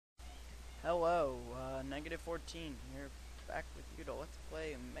Hello, -14 here, back with you to Let's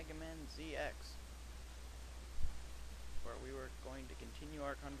Play Megaman ZX, where we were going to continue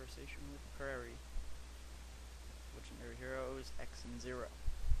our conversation with Prairie. Legendary heroes X and Zero.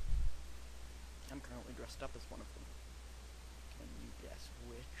 I'm currently dressed up as one of them. Can you guess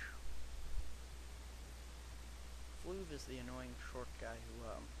which? Fluve is the annoying short guy who,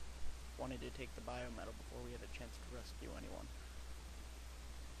 wanted to take the biometal before we had a chance to rescue anyone.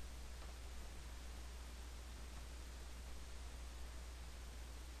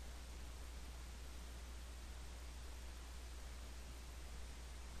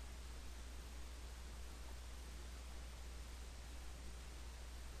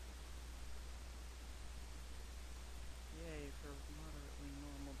 Yay for moderately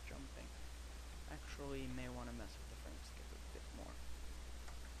normal jumping. Actually, may want to mess with the frame skip a bit more.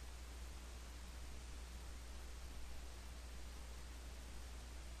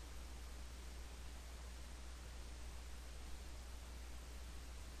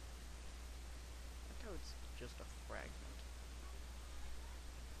 Like how it's just a fragment.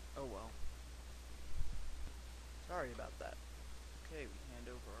 Oh well. Sorry about that. Okay, we hand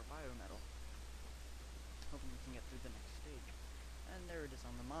over our biometal. Hoping we can get through the next stage. And there it is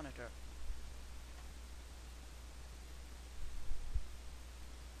on the monitor.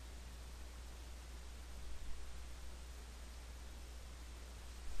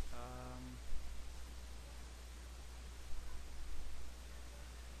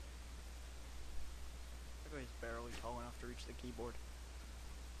 That guy's barely tall enough to reach the keyboard.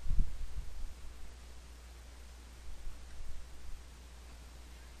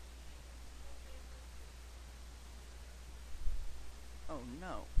 Oh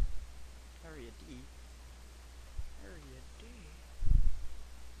no. Area D. Area D.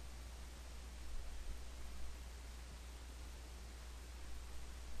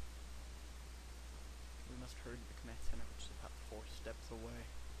 We must hurry to the command center, which is about 4 steps away.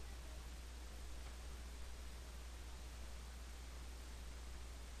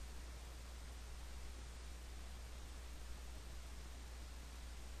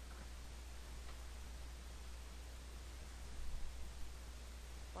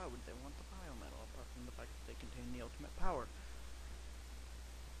 Why would they want the biometal, apart from the fact that they contain the ultimate power?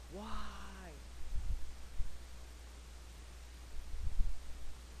 Why?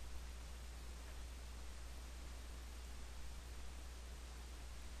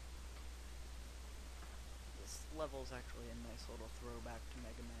 This level is actually a nice little throwback to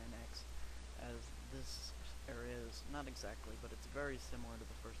Megaman X, as this area is not exactly, but it's very similar to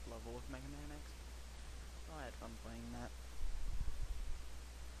the first level of Megaman X. So I had fun playing that.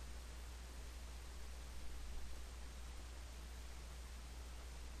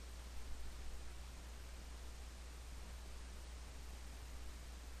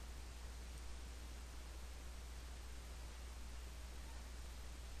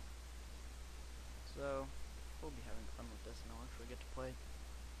 So, we'll be having fun with this, and I'll actually get to play.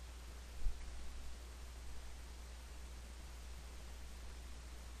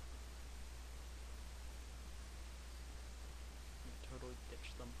 Totally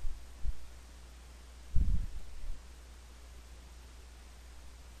ditch them.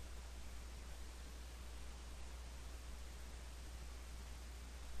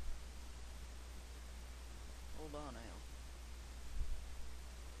 Hold on, Ale.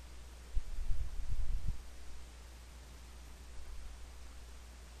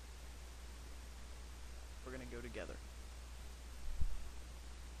 We're gonna go together.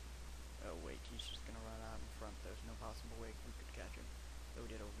 Oh wait, he's just gonna run out in front. There's no possible way we could catch him. Though we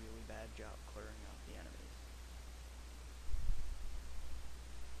did a really bad job clearing out the enemies.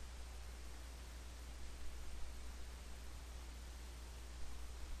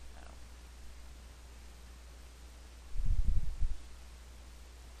 Ow.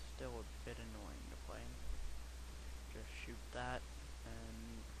 Still a bit annoying to play. Just shoot that,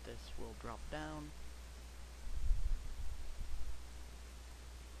 and this will drop down.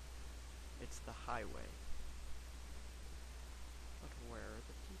 It's the highway. But where are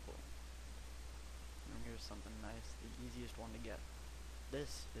the people? And here's something nice, the easiest one to get.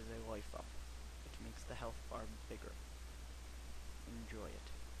 This is a life up, which makes the health bar bigger. Enjoy it.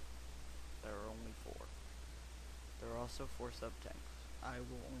 There are only 4. There are also 4 sub-tanks. I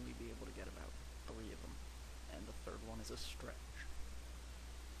will only be able to get about 3 of them, and the 3rd one is a stretch.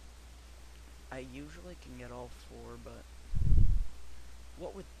 I usually can get all 4, but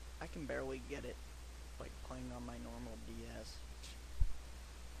I can barely get it, like, playing on my normal DS,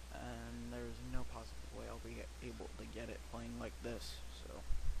 and there's no possible way I'll be able to get it playing like this, so.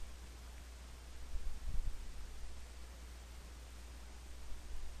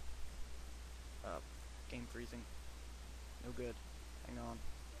 freezing. No good. Hang on.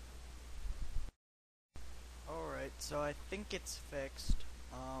 Alright, so I think it's fixed.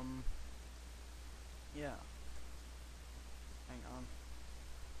 Yeah. Hang on.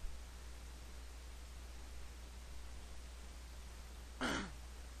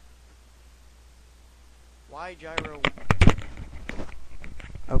 Why gyro?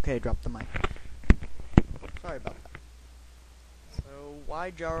 Okay, drop the mic. Sorry about that. So,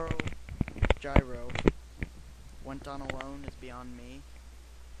 why gyro went on alone is beyond me.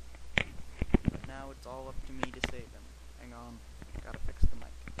 But now it's all up to me to save him. Hang on. Gotta fix the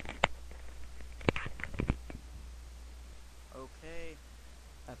mic. Okay.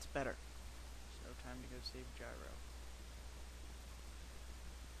 That's better. So, time to go save Gyro.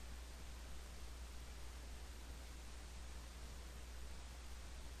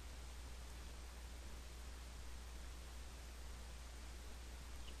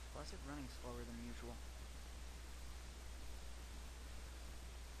 Why is it running slower than usual?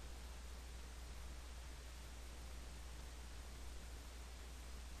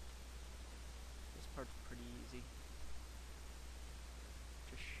 This part's pretty easy.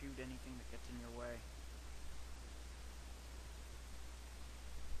 Just shoot anything that gets in your way.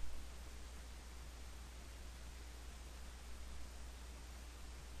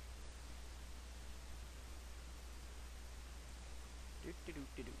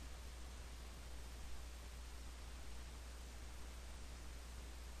 Do-do-do-do-do.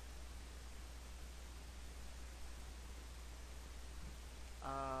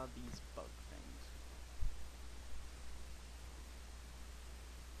 These bug things.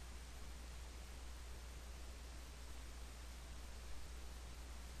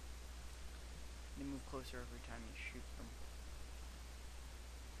 They move closer every time you shoot them.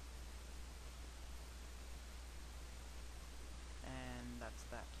 And that's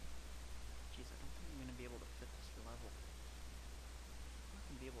that. Jeez, I don't think I'm gonna be able to fit this level. I'm not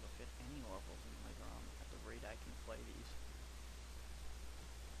gonna be able to fit any levels in later on at the rate I can play these.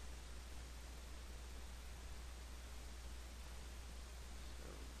 So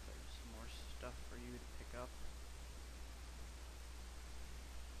there's some more stuff for you to pick up.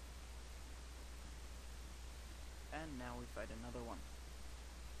 And now we fight another one.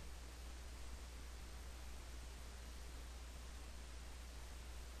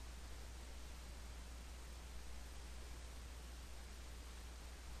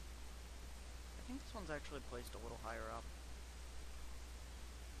 I think this one's actually placed a little higher up.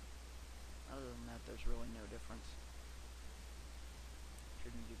 Other than that, there's really no difference.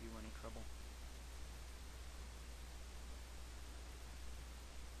 Shouldn't give you any trouble.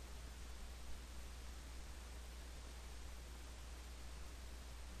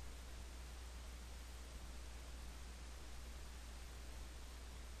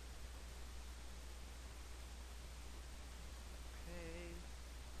 Okay.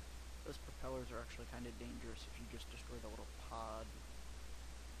 Those propellers are actually kind of dangerous if you just destroy the little pod.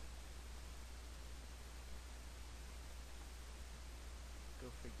 Go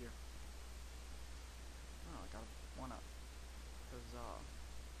figure. Oh, I got one up. Huzzah.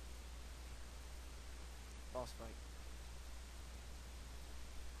 Boss fight.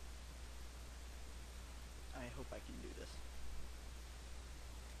 I hope I can do this.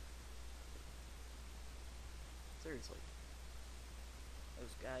 Seriously.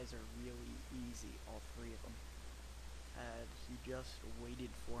 Those guys are really easy, all three of them. Had he just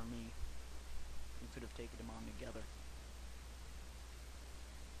waited for me, we could have taken them on together.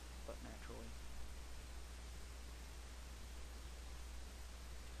 But naturally.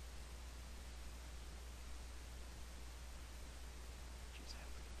 Jeez, I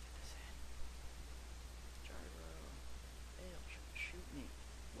hope I can get this in. Gyro. Hey, shoot me.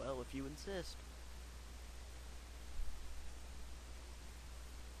 Well, if you insist.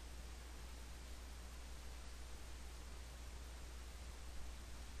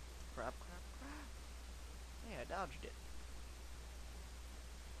 Crap, crap, crap. Hey, I dodged it.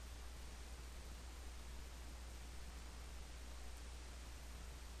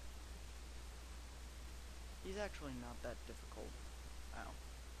 He's actually not that difficult. Ow.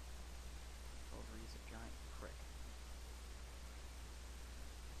 However, he's a giant prick.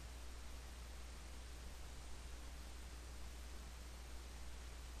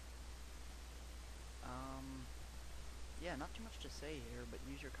 Yeah, not too much to say here, but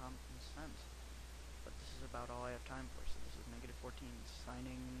use your common sense. But this is about all I have time for, so this is Negative 14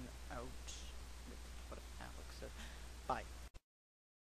 signing out with what Alex said. Bye.